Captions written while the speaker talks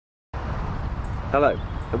Hello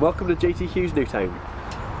and welcome to JT Hughes Newtown.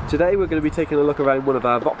 Today we're going to be taking a look around one of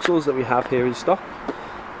our Vauxhalls that we have here in stock.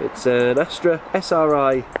 It's an Astra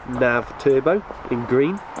SRI Nav Turbo in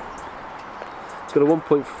green. It's got a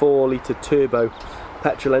 1.4 litre turbo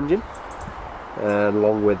petrol engine and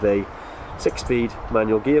along with a 6-speed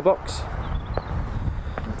manual gearbox.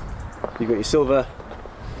 You've got your silver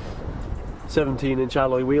 17-inch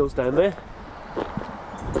alloy wheels down there.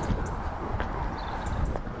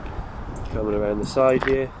 Coming around the side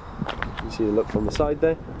here, you can see the look from the side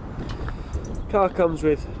there. Car comes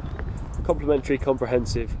with complimentary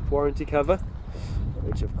comprehensive warranty cover,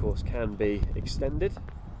 which of course can be extended.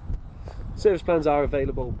 Service plans are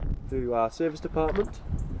available through our service department,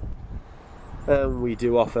 and we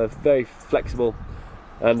do offer very flexible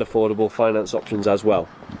and affordable finance options as well.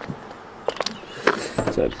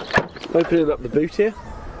 So, opening up the boot here,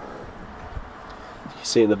 you can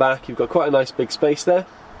see in the back you've got quite a nice big space there.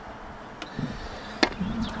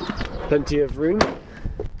 Plenty of room.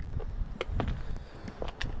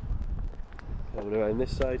 Coming around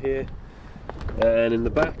this side here, and in the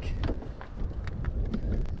back,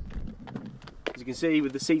 as you can see,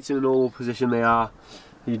 with the seats in a normal position they are,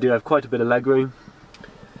 you do have quite a bit of leg room.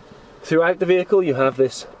 Throughout the vehicle you have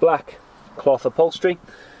this black cloth upholstery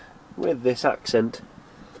with this accent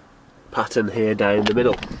pattern here down the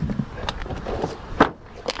middle.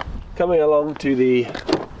 Coming along to the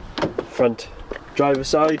front driver's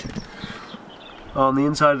side, on the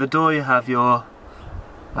inside of the door you have your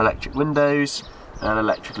electric windows and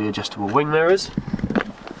electrically adjustable wing mirrors.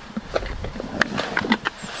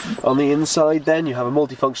 On the inside then you have a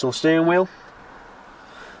multifunctional steering wheel,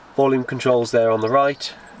 volume controls there on the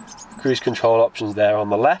right, cruise control options there on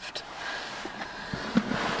the left.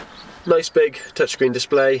 Nice big touchscreen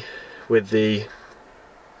display with the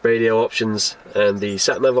radio options and the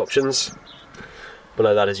sat-nav options.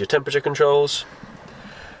 Below that is your temperature controls.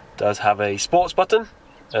 It does have a sports button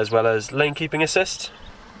as well as lane keeping assist,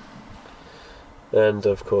 and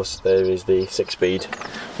of course there is the 6-speed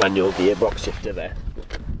manual gearbox shifter there.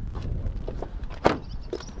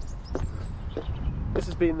 This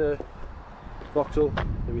has been the Vauxhall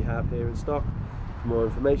that we have here in stock. For more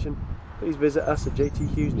information, please visit us at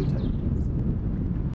JT Hughes Newtown.